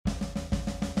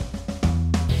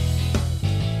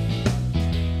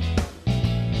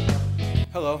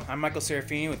Hello, I'm Michael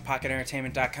Serafini with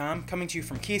PocketEntertainment.com, coming to you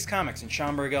from Keys Comics in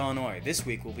Schaumburg, Illinois. This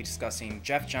week we'll be discussing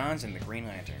Geoff Johns and the Green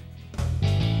Lantern.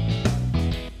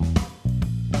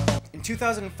 In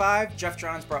 2005, Geoff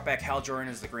Johns brought back Hal Jordan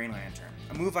as the Green Lantern,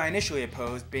 a move I initially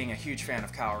opposed, being a huge fan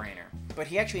of Kyle Rayner. But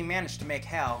he actually managed to make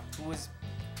Hal, who was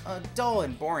a dull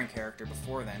and boring character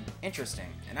before then,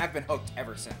 interesting, and I've been hooked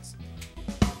ever since.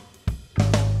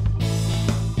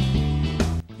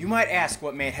 You might ask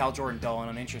what made Hal Jordan dull and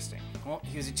uninteresting. Well,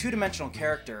 he was a two-dimensional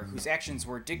character whose actions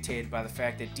were dictated by the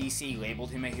fact that DC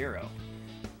labeled him a hero.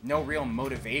 No real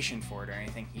motivation for it or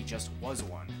anything, he just was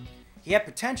one. He had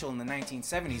potential in the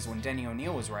 1970s when Denny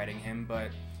O'Neil was writing him,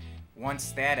 but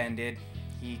once that ended,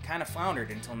 he kind of floundered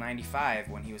until '95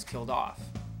 when he was killed off.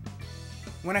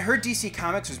 When I heard DC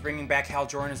Comics was bringing back Hal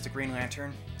Jordan as the Green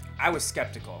Lantern, I was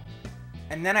skeptical.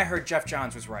 And then I heard Geoff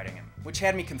Johns was writing him, which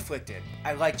had me conflicted.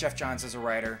 I like Geoff Johns as a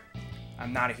writer.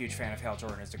 I'm not a huge fan of Hal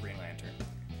Jordan as the Green Lantern.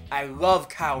 I love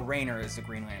Kyle Rayner as the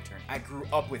Green Lantern. I grew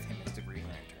up with him as the Green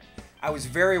Lantern. I was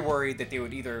very worried that they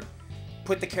would either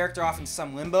put the character off in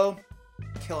some limbo,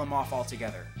 kill him off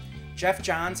altogether. Geoff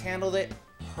Johns handled it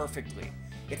perfectly.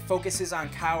 It focuses on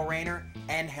Kyle Rayner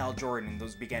and Hal Jordan in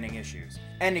those beginning issues.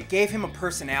 And it gave him a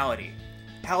personality.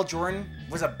 Hal Jordan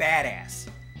was a badass,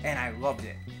 and I loved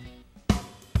it.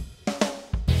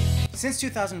 Since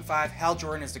 2005, Hal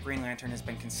Jordan as the Green Lantern has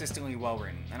been consistently well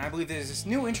written, and I believe there's this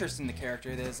new interest in the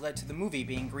character that has led to the movie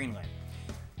being greenlit.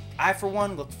 I, for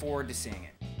one, look forward to seeing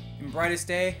it. In brightest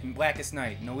day, in blackest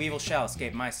night, no evil shall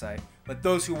escape my sight. Let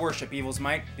those who worship evil's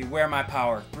might beware my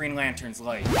power, Green Lantern's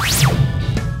light.